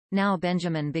Now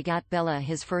Benjamin begat Bela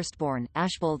his firstborn,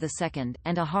 Ashbel the second,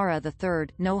 and Aharah the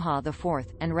third, Nohah the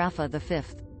fourth, and Rapha the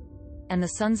fifth. And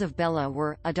the sons of Bela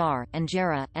were, Addar, and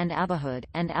Gera, and Abihud,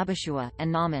 and Abishua,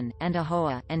 and Naaman, and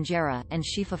Ahoah, and Gera, and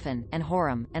Shephuphan, and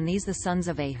Huram, and these the sons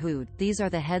of Ehud. These are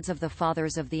the heads of the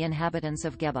fathers of the inhabitants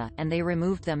of Geba, and they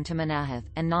removed them to Manahath,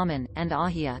 and Naaman, and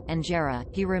Ahiah, and Gera,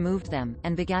 he removed them,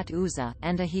 and begat Uzza,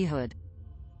 and Ahihud.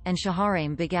 And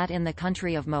Shaharaim begat in the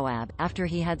country of Moab, after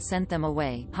he had sent them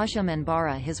away, Hushim and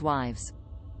Baara his wives.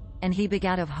 And he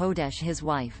begat of Hodesh his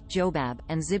wife, Jobab,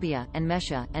 and Zibia, and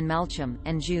Mesha, and Malcham,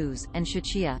 and Jews, and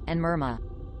Shachia, and Mirma.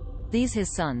 These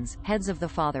his sons, heads of the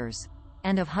fathers.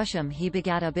 And of Hushim he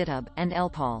begat Abitub, and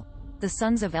Elpaal. The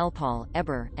sons of Elpaal,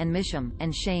 Eber, and Misham,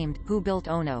 and Shamed, who built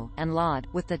Ono, and Lod,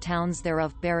 with the towns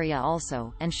thereof, Berea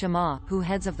also, and Shema, who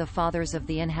heads of the fathers of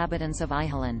the inhabitants of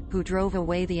Aijalon, who drove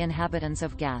away the inhabitants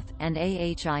of Gath, and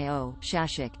Ahio,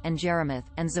 Shashak, and Jerimoth,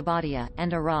 and Zebadiah,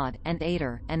 and Arad, and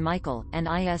Addar, and Michael, and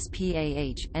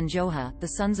Ispah, and Joha, the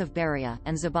sons of Berea,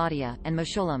 and Zebadiah, and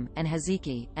Meshullam, and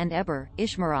Hezeki, and Eber,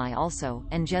 Ishmerai also,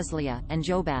 and Jezliah, and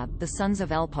Jobab, the sons of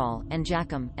Elpaal, and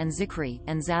Jacham, and Zichri,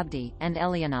 and Zabdi, and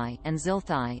Elionai, and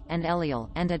Zilthai, and Eliel,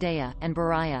 and Adaiah, and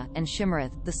Beriah, and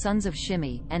Shimrith, the sons of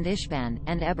Shimi, and Ishban,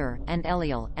 and Eber, and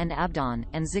Eliel, and Abdon,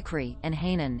 and Zichri, and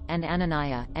Hanan, and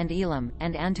Ananiah, and Elam,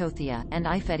 and Antothia, and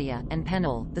Iphediah, and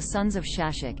Penuel, the sons of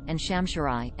Shashak, and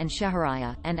Shamsharai, and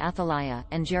Shahariah, and Athaliah,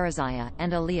 and Jeraziah,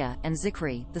 and Eliah, and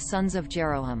Zichri, the sons of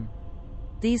Jeroham.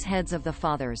 These heads of the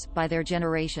fathers, by their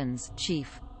generations,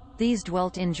 chief. These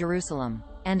dwelt in Jerusalem.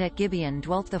 And at Gibeon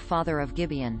dwelt the father of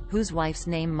Gibeon, whose wife's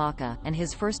name Maachah, and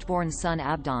his firstborn son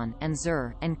Abdon, and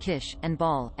Zur, and Kish, and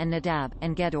Baal, and Nadab,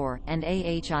 and Gedor, and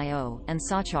Ahio, and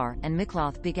Sachar, and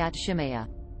Mikloth begat Shimea.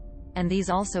 And these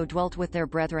also dwelt with their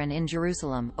brethren in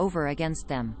Jerusalem, over against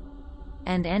them.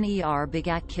 And Ner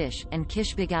begat Kish, and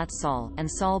Kish begat Saul, and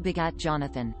Saul begat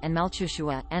Jonathan, and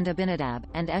Malchishua, and Abinadab,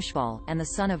 and Eshbal, and the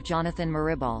son of Jonathan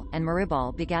Meribbaal, and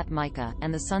Meribbaal begat Micah,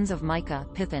 and the sons of Micah,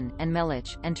 Pithan, and Melech,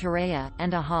 and Tereah,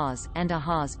 and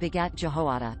Ahaz begat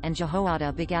Jehoiada, and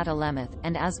Jehoiada begat Alemeth,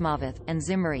 and Asmaveth, and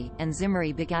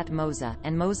Zimri begat Moza,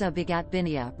 and Moza begat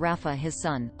Bineah, Rapha his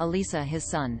son, Elisa his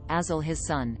son, Azel his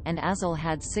son, and Azel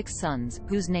had 6 sons,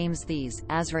 whose names these,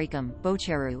 Azrikam,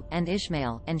 Bocheru, and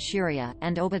Ishmael, and Shiriah,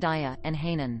 and Obadiah, and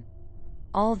Hanan.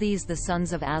 All these the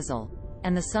sons of Azel.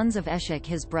 And the sons of Eshek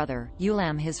his brother,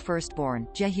 Ulam his firstborn,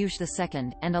 Jehush the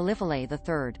second, and Eliphalet the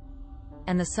third.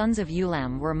 And the sons of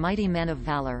Ulam were mighty men of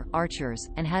valor, archers,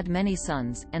 and had many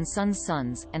sons, and sons'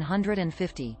 sons,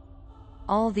 150.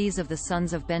 All these of the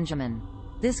sons of Benjamin.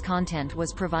 This content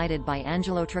was provided by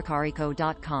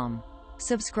angelotricarico.com.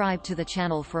 Subscribe to the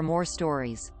channel for more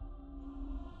stories.